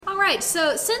right,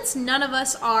 so since none of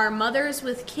us are mothers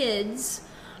with kids,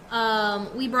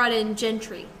 we brought in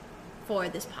Gentry for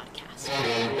this podcast.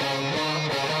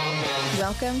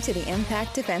 Welcome to the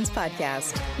Impact Defense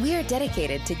Podcast. We are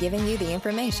dedicated to giving you the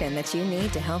information that you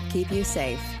need to help keep you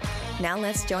safe. Now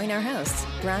let's join our hosts,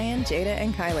 Brian, Jada,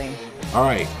 and Kylie. All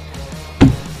right.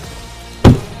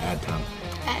 Ad time.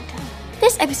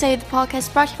 This episode of the podcast is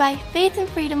brought to you by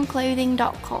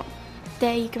faithandfreedomclothing.com.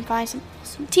 There you can find some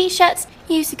awesome t-shirts.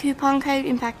 Use the coupon code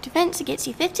IMPACTDEFENSE to get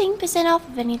you 15% off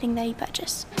of anything that you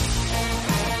purchase.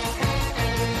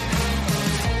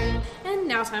 And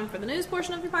now time for the news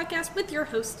portion of your podcast with your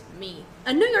host, me.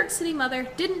 A New York City mother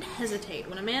didn't hesitate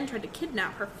when a man tried to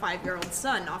kidnap her 5-year-old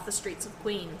son off the streets of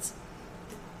Queens.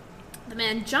 The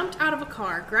man jumped out of a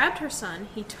car, grabbed her son,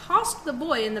 he tossed the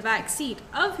boy in the back seat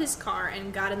of his car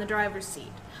and got in the driver's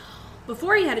seat.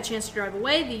 Before he had a chance to drive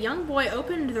away, the young boy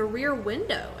opened the rear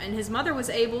window and his mother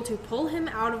was able to pull him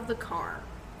out of the car.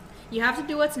 You have to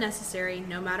do what's necessary,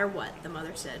 no matter what, the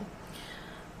mother said.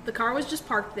 The car was just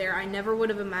parked there. I never would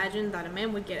have imagined that a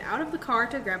man would get out of the car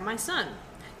to grab my son.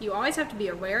 You always have to be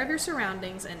aware of your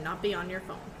surroundings and not be on your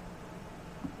phone.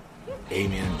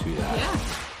 Amen to that. Yeah.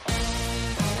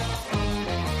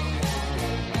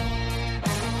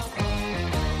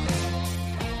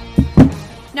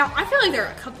 Now, I feel like there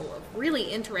are a couple of really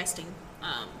interesting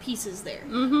pieces there.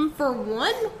 Mm-hmm. For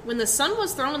one, when the son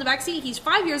was thrown in the back seat, he's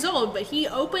 5 years old, but he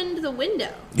opened the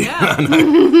window. Yeah.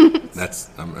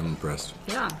 I'm impressed.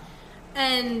 Yeah.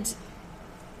 And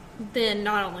then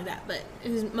not only that, but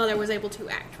his mother was able to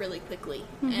act really quickly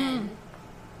and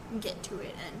get to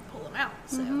it and pull him out.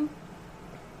 So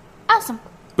Awesome.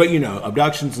 But,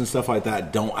 abductions and stuff like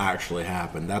that don't actually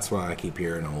happen. That's what I keep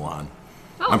hearing online.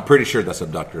 Oh. I'm pretty sure that's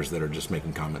abductors that are just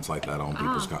making comments like that on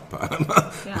people's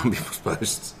on people's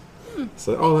posts.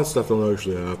 So, that stuff don't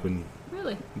actually happen.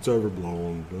 Really? It's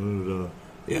overblown. Da, da, da.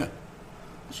 Yeah.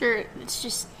 Sure, it's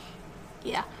just,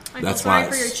 yeah. I feel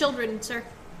sorry for your children, sir.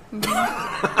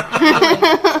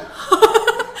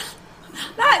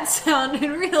 That sounded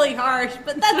really harsh,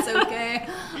 but that's okay.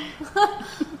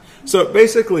 So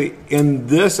basically, in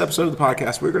this episode of the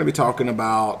podcast, we're going to be talking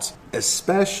about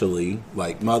especially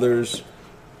like mothers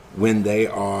when they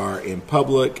are in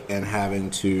public and having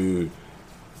to,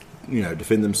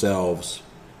 defend themselves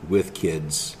with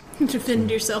kids.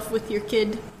 Defend yourself with your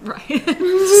kid. Right.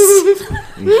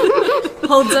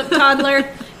 Holds up toddler.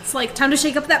 It's like, time to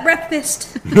shake up that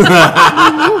breakfast.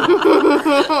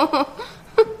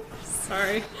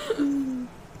 Sorry.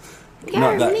 We're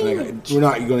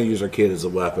not going to use our kid as a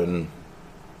weapon.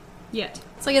 Yet.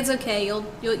 It's like, it's okay. You'll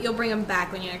bring them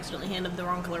back when you accidentally hand them the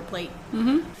wrong color plate.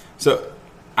 Mm-hmm. So,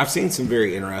 I've seen some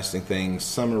very interesting things.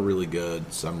 Some are really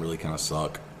good. Some really kind of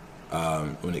suck.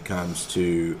 When it comes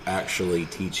to actually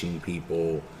teaching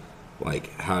people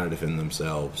like how to defend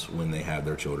themselves when they have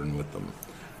their children with them.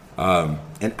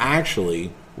 And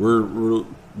actually, we're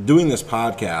doing this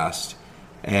podcast,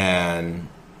 and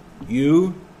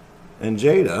you and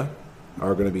Jada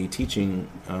are going to be teaching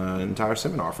an entire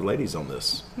seminar for ladies on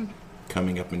this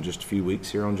coming up in just a few weeks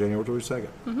here on January 22nd.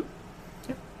 Mm-hmm.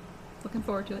 Yep. Looking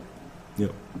forward to it.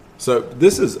 Yep. So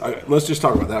this is, let's just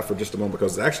talk about that for just a moment,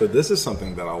 because actually this is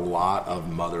something that a lot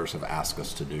of mothers have asked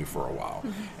us to do for a while.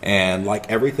 Mm-hmm. And like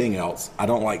everything else, I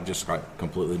don't like just like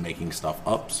completely making stuff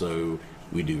up. So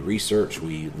we do research,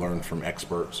 we learn from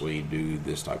experts, we do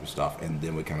this type of stuff, and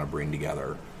then we kind of bring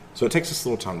together. So it takes us a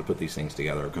little time to put these things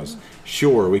together, because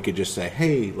sure, we could just say,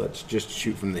 hey, let's just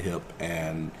shoot from the hip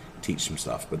and teach some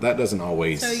stuff. But that doesn't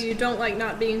always... So you don't like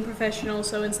not being professional,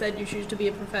 so instead you choose to be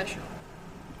a professional.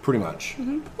 Pretty much.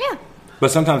 Mm-hmm. Yeah. But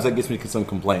sometimes that gets me some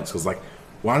complaints, because like,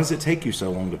 why does it take you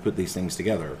so long to put these things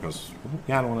together? Because,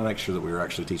 I don't want to make sure that we're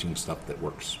actually teaching stuff that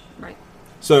works. Right.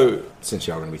 So, since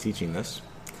y'all are going to be teaching this,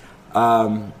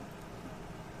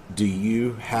 do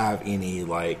you have any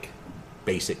like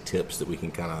basic tips that we can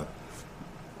kind of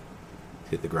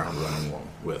hit the ground running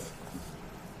with?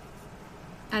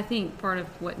 I think part of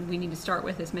what we need to start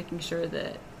with is making sure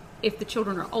that if the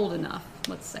children are old enough,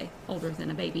 let's say older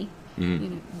than a baby,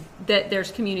 that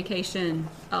there's communication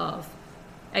of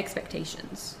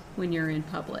expectations when you're in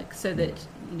public, so that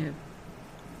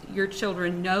your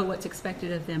children know what's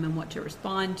expected of them and what to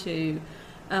respond to.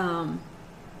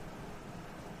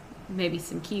 Maybe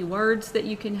some key words that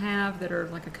you can have that are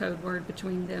like a code word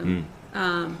between them.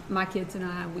 My kids and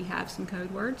I, we have some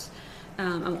code words.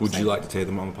 Would you like to tell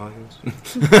them on the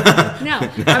podcast? No,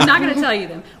 I'm not going to tell you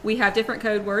them. We have different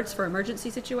code words for emergency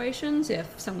situations.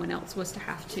 If someone else was to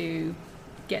have to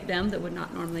get them that would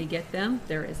not normally get them,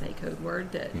 there is a code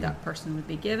word that that person would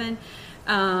be given.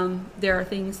 There are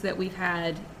things that we've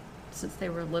had since they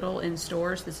were little in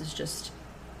stores. This is just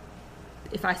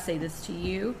if I say this to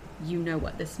you, you know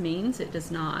what this means. It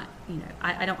does not,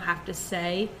 I don't have to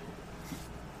say,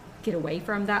 get away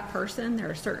from that person. There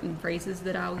are certain phrases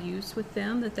that I'll use with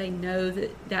them that they know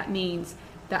that means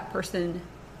that person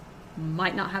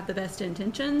might not have the best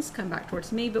intentions, come back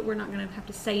towards me, but we're not going to have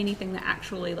to say anything that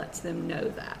actually lets them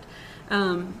know that.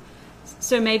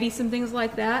 So maybe some things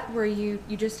like that where you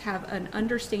just have an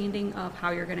understanding of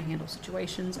how you're going to handle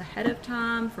situations ahead of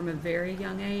time from a very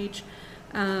young age.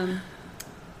 I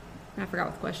forgot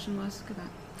what the question was.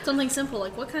 Something simple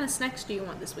like, what kind of snacks do you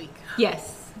want this week?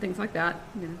 Yes, things like that.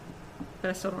 But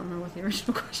I still don't remember what the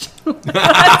original question was.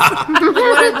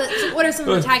 What are some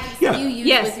of the tactics that you use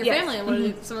with your family, and what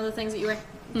are some of the things that you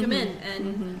recommend?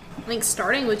 And I think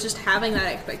starting with just having that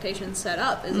expectation set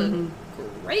up is a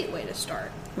great way to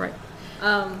start. Right.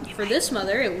 For this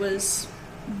mother, it was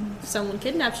someone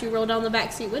kidnaps you, roll down the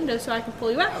backseat window so I can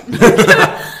pull you out.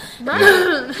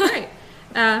 Right.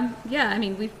 I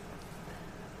mean,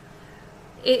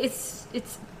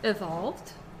 it's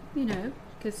evolved,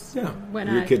 because when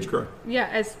your kids grow.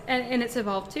 Yeah, and it's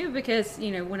evolved too because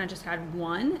when I just had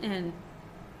one, and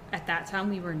at that time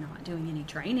we were not doing any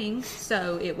training,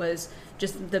 so it was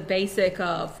just the basic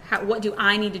of what do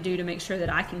I need to do to make sure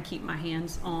that I can keep my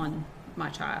hands on my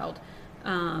child.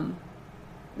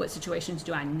 What situations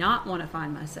do I not want to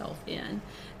find myself in?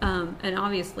 And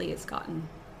obviously it's gotten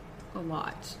a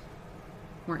lot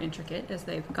more intricate as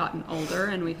they've gotten older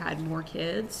and we've had more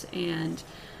kids. And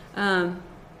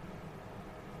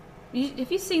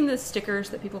if you've seen the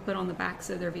stickers that people put on the backs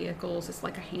of their vehicles, it's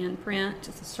like a handprint.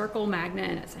 It's a circle magnet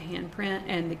and it's a handprint,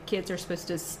 and the kids are supposed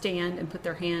to stand and put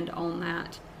their hand on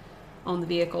the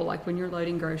vehicle, like when you're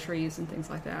loading groceries and things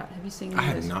like that. Have you seen those? I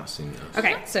have not seen those.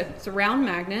 Okay, so it's a round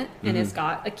magnet, and it's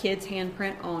got a kid's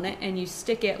handprint on it, and you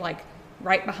stick it like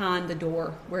right behind the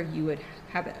door where you would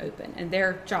have it open. And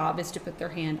their job is to put their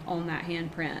hand on that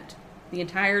handprint the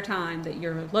entire time that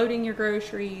you're loading your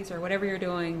groceries or whatever you're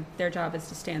doing. Their job is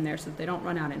to stand there so that they don't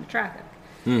run out into traffic.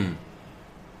 I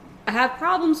have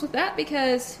problems with that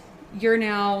because you're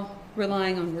now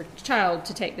relying on your child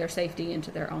to take their safety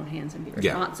into their own hands and be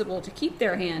responsible to keep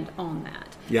their hand on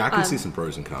that. Yeah, I can see some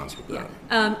pros and cons with that.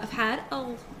 I've had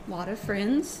a lot of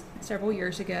friends several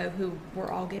years ago who were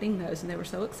all getting those, and they were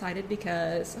so excited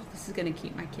because this is going to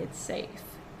keep my kids safe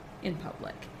in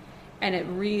public. And it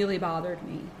really bothered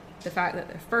me, the fact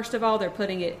that first of all they're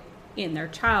putting it in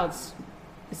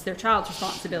it's their child's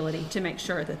responsibility to make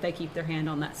sure that they keep their hand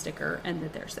on that sticker and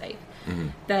that they're safe.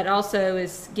 That also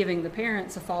is giving the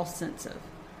parents a false sense of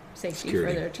safety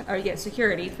for their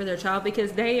security for their child,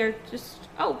 because they are just,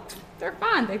 they're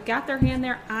fine. They've got their hand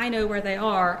there. I know where they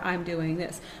are. I'm doing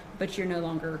this. But you're no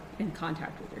longer in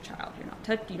contact with your child. You're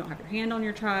not you don't have your hand on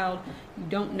your child. You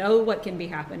don't know what can be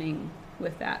happening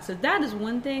with that. So that is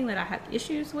one thing that I have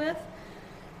issues with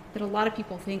that a lot of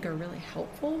people think are really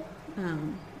helpful.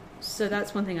 So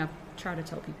that's one thing I try to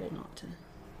tell people not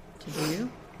to do.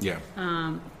 Yeah.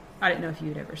 I didn't know if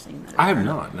you'd ever seen that. I have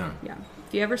not, no. Yeah.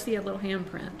 If you ever see a little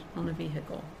handprint on a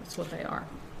vehicle, that's what they are.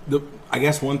 I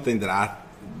guess one thing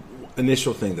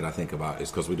initial thing that I think about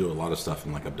is because we do a lot of stuff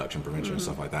in like abduction prevention and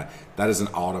stuff like that. That is an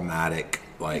automatic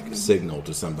signal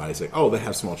to somebody saying, they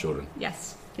have small children.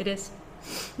 Yes, it is.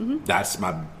 That's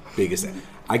my biggest.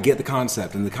 I get the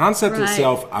concept, and the concept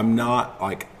itself, I'm not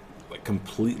like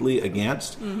completely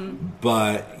against,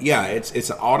 but yeah, it's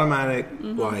an automatic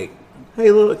like,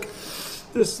 hey, look,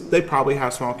 they probably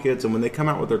have small kids, and when they come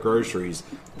out with their groceries,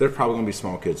 they're probably going to be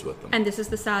small kids with them. And this is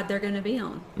the side they're going to be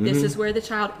on. This is where the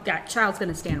child's going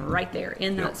to stand right there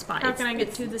in that spot. How can I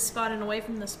get to this spot and away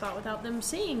from this spot without them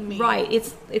seeing me? Right.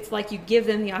 It's like you give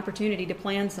them the opportunity to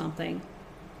plan something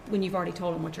when you've already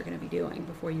told them what you're going to be doing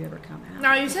before you ever come out.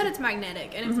 Now, you said it's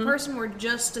magnetic, and if a person were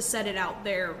just to set it out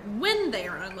there when they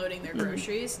are unloading their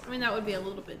groceries, I mean, that would be a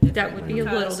little bit different. That would be a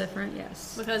little different,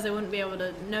 yes. Because they wouldn't be able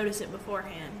to notice it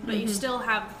beforehand. But you still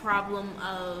have the problem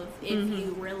of if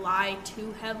you rely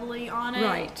too heavily on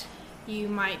it, you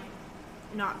might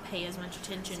not pay as much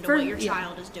attention to what your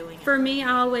child is doing. For me,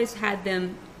 I always had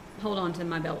them hold on to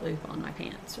my belt loop on my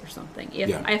pants or something.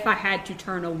 If I had to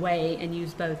turn away and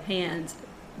use both hands,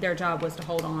 their job was to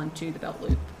hold on to the belt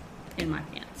loop in my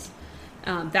pants.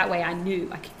 That way I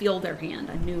could feel their hand.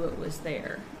 I knew it was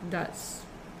there. That's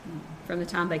from the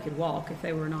time they could walk, if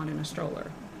they were not in a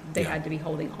stroller. They had to be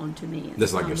holding on to me.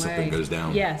 That's like if something goes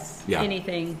down. Yes. Yeah.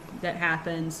 Anything that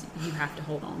happens, you have to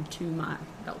hold on to my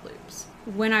belt loops.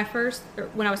 When I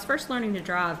was first learning to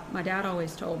drive, my dad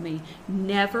always told me,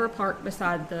 never park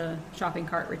beside the shopping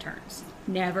cart returns.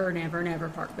 Never, never, never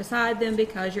park beside them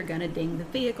because you're going to ding the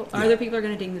vehicle. Other people are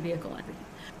going to ding the vehicle and everything.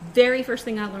 very first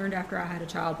thing I learned after I had a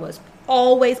child was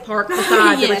always park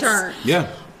beside the Yes. return. Yeah.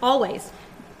 Always.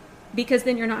 Because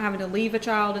then you're not having to leave a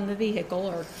child in the vehicle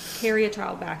or carry a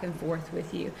child back and forth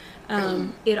with you.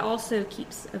 It also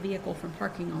keeps a vehicle from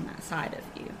parking on that side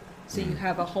of you. So you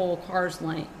have a whole car's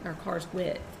length or car's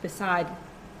width beside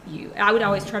you. I would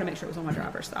always try to make sure it was on my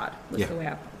driver's side, was Yeah. the way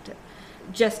I parked it.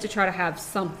 Just to try to have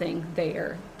something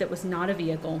there that was not a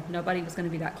vehicle. Nobody was going to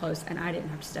be that close, and I didn't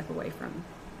have to step away from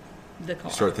the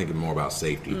car. Start thinking more about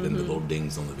safety than the little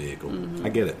dings on the vehicle. I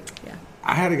get it. Yeah.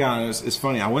 I had a guy, it's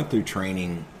funny, I went through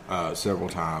training several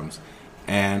times,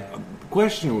 and the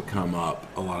question would come up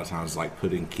a lot of times, like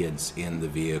putting kids in the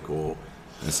vehicle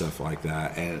and stuff like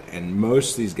that. And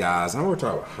most of these guys, I want to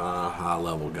talk about high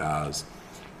level guys,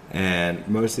 and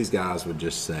most of these guys would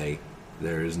just say,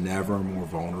 there is never a more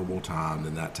vulnerable time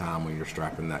than that time when you're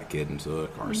strapping that kid into a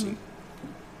car seat.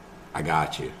 I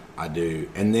got you. I do.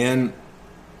 And then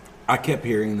I kept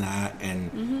hearing that,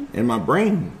 and my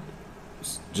brain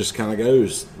just kind of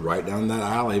goes right down that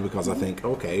alley because I think,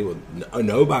 okay, well,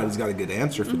 nobody's got a good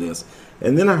answer for this.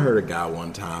 And then I heard a guy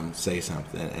one time say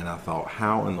something, and I thought,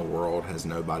 how in the world has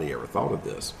nobody ever thought of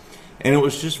this? And it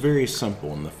was just very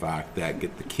simple in the fact that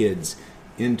get the kids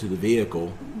into the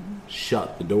vehicle,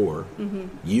 shut the door,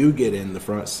 you get in the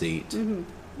front seat,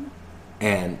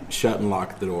 and shut and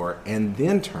lock the door, and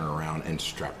then turn around and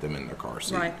strap them in their car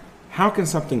seat. Right. How can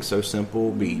something so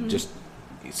simple be just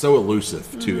so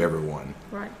elusive to everyone,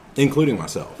 Right. including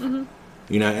myself?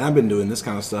 You know, and I've been doing this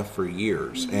kind of stuff for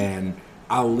years, and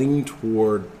I lean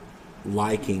toward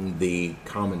liking the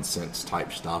common sense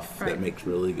type stuff Right. that makes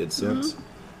really good sense.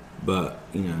 But,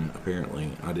 you know,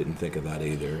 apparently I didn't think of that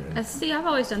either. And, See, I've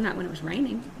always done that when it was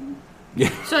raining. yeah.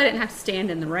 So I didn't have to stand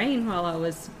in the rain while I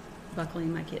was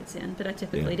buckling my kids in. But I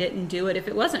typically Yeah. didn't do it if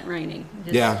it wasn't raining.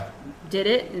 Just Yeah. did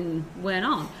it and went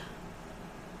on.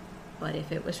 But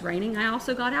if it was raining, I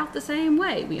also got out the same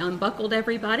way. We unbuckled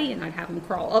everybody, and I'd have them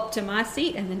crawl up to my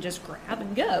seat and then just grab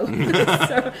and go.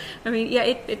 So, I mean, yeah,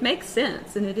 it makes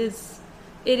sense. And it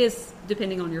is,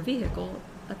 depending on your vehicle,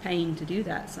 a pain to do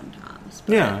that sometimes.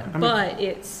 But, Yeah, I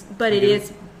mean, but it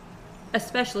is,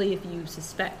 especially if you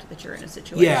suspect that you're in a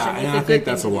situation. Yeah, it's and a I good think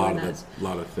thing that's to a do lot in of those. it,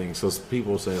 lot of things. So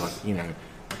people say, like, you know,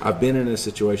 I've been in a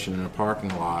situation in a parking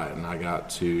lot, and I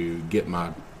got to get my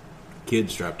kid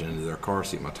strapped into their car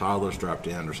seat, my toddler strapped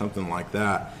in, or something like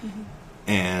that,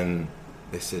 and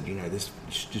they said, you know, this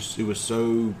just, it was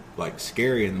so like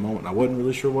scary in the moment. I wasn't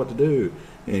really sure what to do,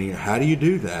 and you know, how do you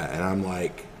do that? And I'm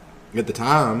like, at the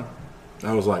time,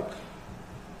 I was like,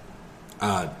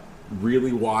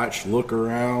 really watch, look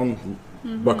around,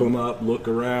 buckle them up, look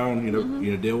around, you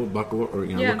know, deal with buckle or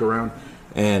you know, Yeah. look around,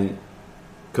 and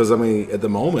because I mean, at the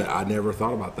moment, I never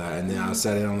thought about that, and then I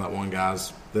sat in on that one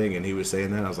guy's thing, and he was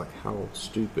saying that, I was like, how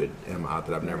stupid am I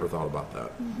that I've never thought about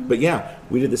that? But yeah,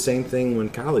 we did the same thing when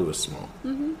Kylie was small.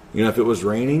 You know, if it was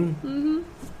raining,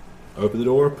 open the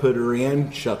door, put her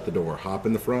in, shut the door, hop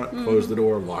in the front, close the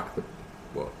door, lock the.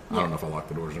 Well, I don't know if I lock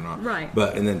the doors or not. Right.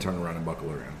 But and then turn around and buckle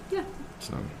her in. Yeah.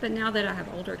 So But now that I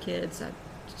have older kids, I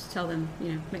just tell them,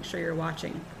 you know, make sure you're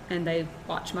watching. And they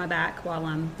watch my back while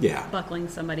I'm Yeah. buckling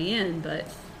somebody in. But,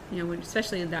 you know,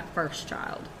 especially that first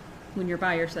child, when you're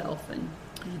by yourself and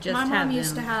you just My have mom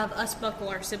used to them. have us buckle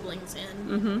our siblings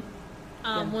in.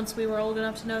 Once we were old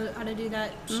enough to know how to do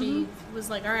that, she was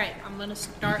like, all right, I'm going to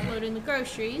start loading the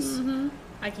groceries.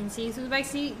 I can see you through the back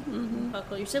seat.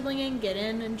 Buckle your sibling in, get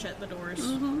in, and shut the doors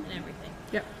and everything.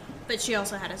 Yep. But she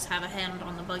also had us have a hand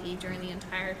on the buggy during the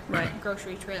entire Right.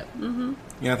 grocery trip.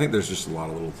 yeah, I think there's just a lot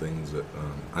of little things that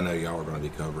I know y'all are going to be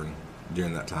covering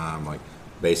during that time, like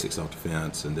basic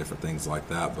self-defense and different things like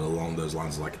that. But along those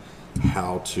lines, like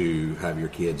how to have your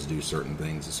kids do certain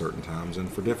things at certain times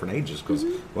and for different ages, because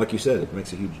like you said, it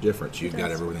makes a huge difference. You've got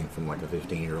does. everything from like a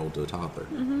 15-year-old to a toddler.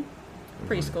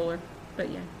 Preschooler. But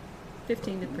yeah,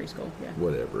 15 to preschool. Yeah.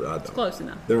 Whatever. I don't. Close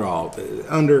enough. They're all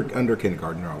under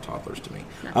kindergarten. They're all toddlers to me.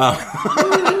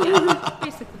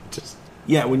 Basically. Just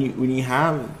yeah, when you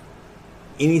have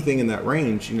anything in that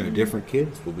range, you know, different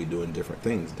kids will be doing different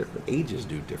things. Different ages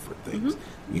do different things.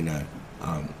 You know,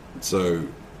 so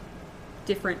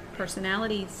Different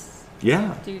personalities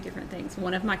yeah, do different things.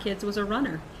 One of my kids was a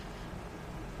runner.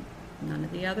 None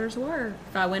of the others were.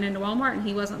 If I went into Walmart and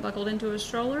he wasn't buckled into a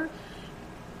stroller,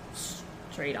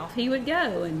 straight off he would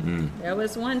go. And there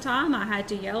was one time I had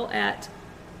to yell at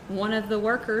one of the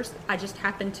workers. I just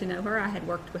happened to know her. I had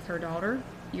worked with her daughter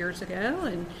years ago,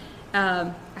 and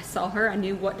I saw her. I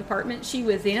knew what department she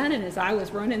was in, and as I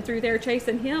was running through there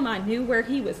chasing him, I knew where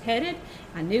he was headed.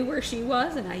 I knew where she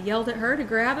was, and I yelled at her to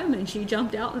grab him, and she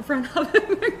jumped out in front of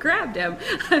him and grabbed him.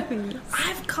 I mean,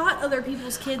 I've caught other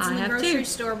people's kids in the have grocery too.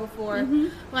 store before.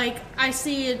 Like, I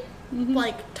see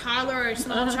like Tyler or a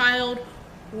small child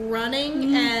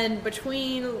running, and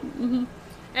between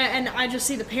and I just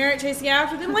see the parent chasing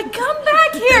after them, like, come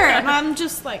back here, and I'm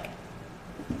just like,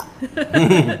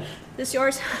 this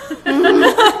yours?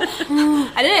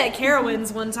 I did it at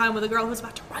Carowinds one time with a girl who was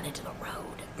about to run into the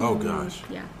road. Oh gosh.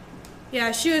 yeah.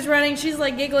 Yeah, she was running, she's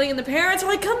like giggling, and the parents are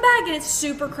like, come back, and it's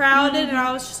super crowded, and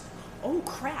I was just, oh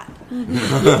crap.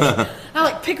 I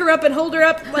like pick her up and hold her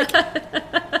up, like,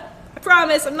 I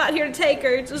promise I'm not here to take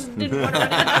her, just didn't want to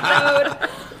run into the road.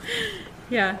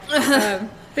 Yeah.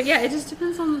 But yeah, it just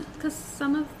depends on, because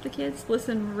some of the kids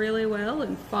listen really well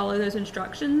and follow those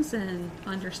instructions and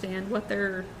understand what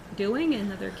they're doing,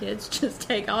 and other kids just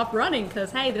take off running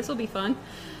because, hey, this will be fun.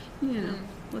 You know,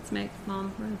 let's make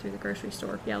mom run through the grocery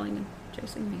store yelling and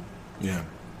chasing me. Yeah.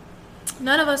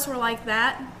 None of us were like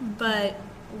that, but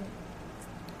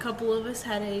a couple of us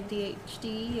had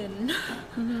ADHD,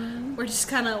 and we're just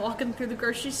kind of walking through the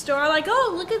grocery store like,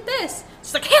 oh, look at this.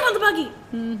 She's like, hand on the buggy.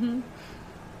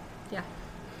 Yeah.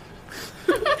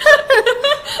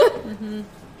 I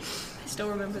still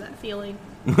remember that feeling.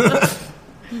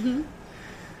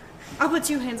 I'll put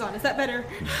 2 hands on. Is that better?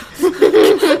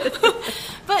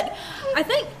 But I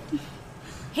think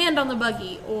hand on the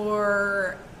buggy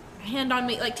or hand on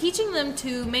me, like teaching them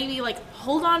to maybe like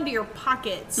hold on to your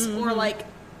pockets or like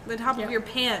the top of your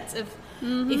pants if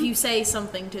you say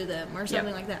something to them or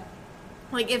something like that.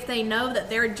 Like, if they know that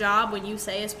their job when you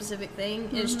say a specific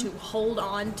thing is to hold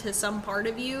on to some part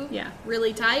of you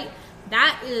really tight,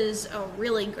 that is a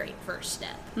really great first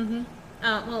step.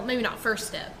 Well, maybe not first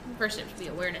step. First step should be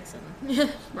awareness and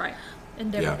Right.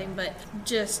 and everything, but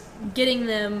just getting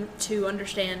them to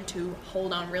understand to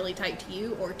hold on really tight to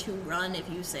you or to run if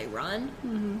you say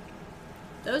run.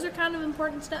 Those are kind of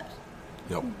important steps.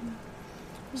 Yep.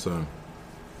 So,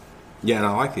 yeah, and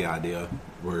I like the idea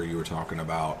where you were talking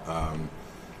about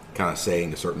kind of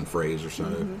saying a certain phrase or so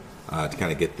to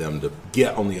kind of get them to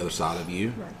get on the other side of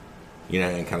you, you know,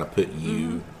 and kind of put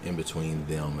you in between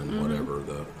them and whatever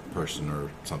the person or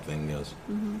something is.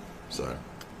 So,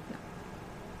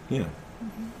 yeah.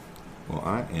 Well,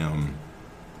 I am.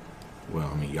 Well,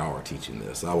 I mean, y'all are teaching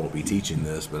this. I won't be teaching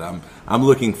this, but I'm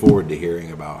looking forward to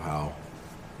hearing about how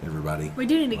everybody. We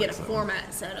do need to get a likes that.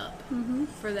 format set up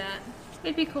for that.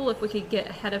 It'd be cool if we could get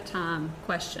ahead of time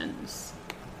questions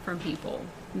from people,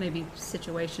 maybe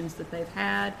situations that they've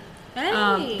had,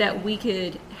 Hey. that we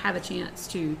could have a chance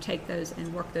to take those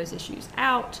and work those issues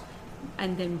out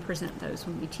and then present those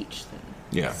when we teach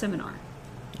the seminar.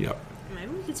 Yep.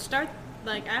 Maybe we could start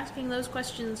like asking those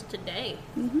questions today.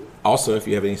 Also, if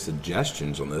you have any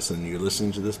suggestions on this and you're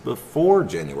listening to this before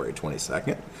January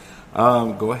 22nd,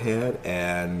 go ahead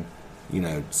and, you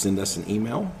know, send us an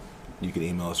email. You can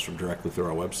email us directly through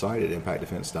our website at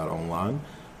impactdefense.online,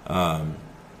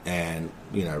 and,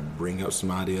 you know, bring up some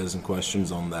ideas and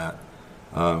questions on that,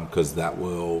 because that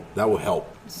will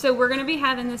help. So we're going to be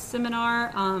having this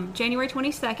seminar January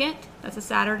 22nd. That's a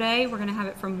Saturday. We're going to have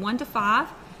it from 1 to 5.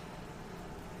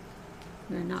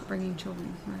 We're not bringing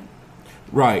children, right?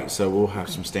 Right. So we'll have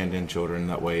some stand-in children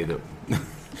that way that.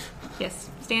 Yes,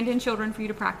 stand-in children for you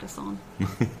to practice on.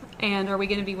 And are we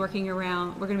going to be working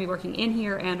around? We're going to be working in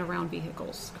here and around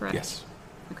vehicles, correct? Yes.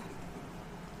 Okay.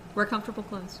 Wear comfortable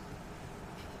clothes.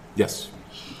 Yes.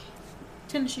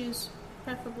 Tennis shoes,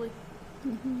 preferably.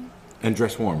 And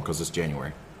dress warm because it's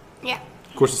January. Yeah.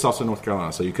 Of course, it's also North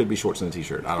Carolina, so you could be shorts and a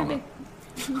t-shirt. I don't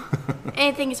know.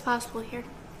 Anything is possible here.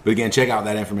 But again, check out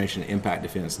that information at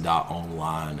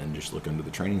impactdefense.online and just look under the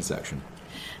training section.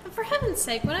 And for heaven's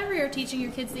sake, whenever you're teaching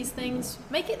your kids these things,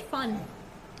 make it fun.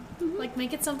 Like,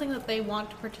 make it something that they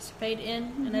want to participate in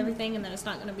and everything, and then it's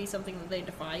not going to be something that they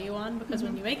defy you on, because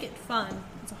when you make it fun,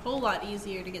 it's a whole lot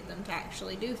easier to get them to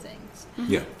actually do things.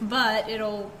 Yeah. But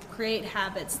it'll create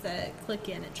habits that click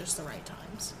in at just the right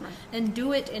times. Right. And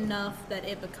do it enough that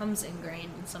it becomes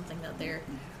ingrained in something that they're,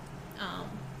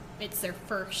 it's their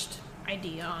first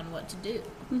idea on what to do.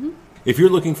 If you're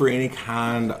looking for any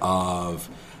kind of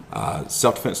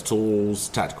self-defense tools,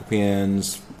 tactical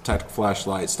pins, tactical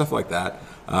flashlights, stuff like that,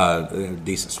 a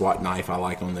decent SWAT knife I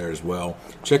like on there as well,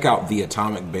 check out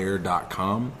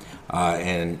theatomicbear.com.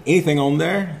 And anything on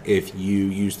there, if you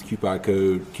use the coupon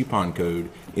code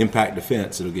Impact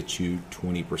Defense, it'll get you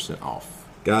 20% off.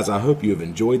 Guys, I hope you have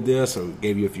enjoyed this. I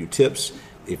gave you a few tips.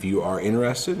 If you are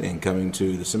interested in coming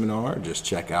to the seminar, just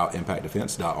check out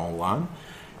impactdefense.online,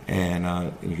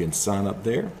 and you can sign up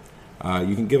there.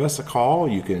 you can give us a call.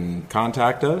 You can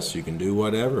contact us. You can do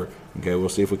whatever. Okay, we'll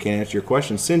see if we can answer your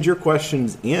questions. Send your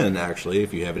questions in, actually,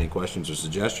 if you have any questions or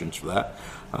suggestions for that.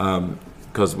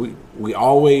 Because we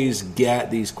always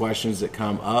get these questions that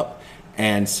come up,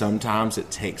 and sometimes it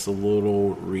takes a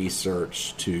little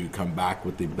research to come back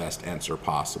with the best answer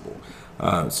possible.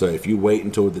 So if you wait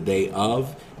until the day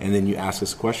of and then you ask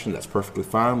us a question, that's perfectly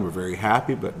fine. We're very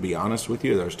happy, but be honest with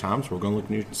you, there's times we're going to look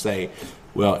at you and say,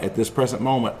 well, at this present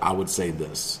moment, I would say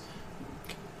this.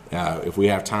 If we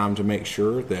have time to make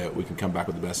sure that we can come back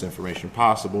with the best information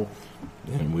possible,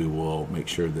 then we will make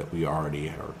sure that we already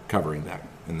are covering that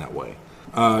in that way.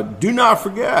 Do not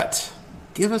forget,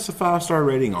 give us a 5-star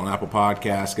rating on Apple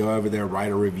Podcasts. Go over there,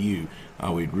 write a review.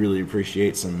 We'd really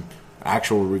appreciate some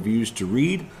actual reviews to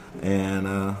read.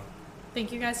 And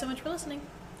thank you guys so much for listening.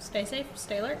 Stay safe,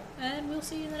 stay alert, and we'll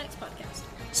see you in the next podcast.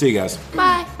 See you guys.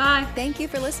 Bye. Bye. Thank you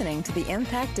for listening to the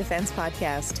Impact Defense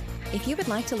Podcast. If you would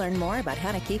like to learn more about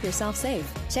how to keep yourself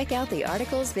safe, check out the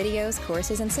articles, videos,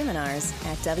 courses, and seminars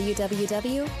at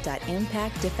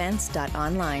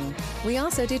www.impactdefense.online. We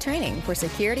also do training for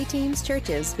security teams,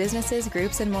 churches, businesses,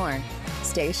 groups, and more.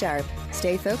 Stay sharp,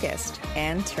 stay focused,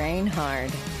 and train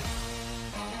hard.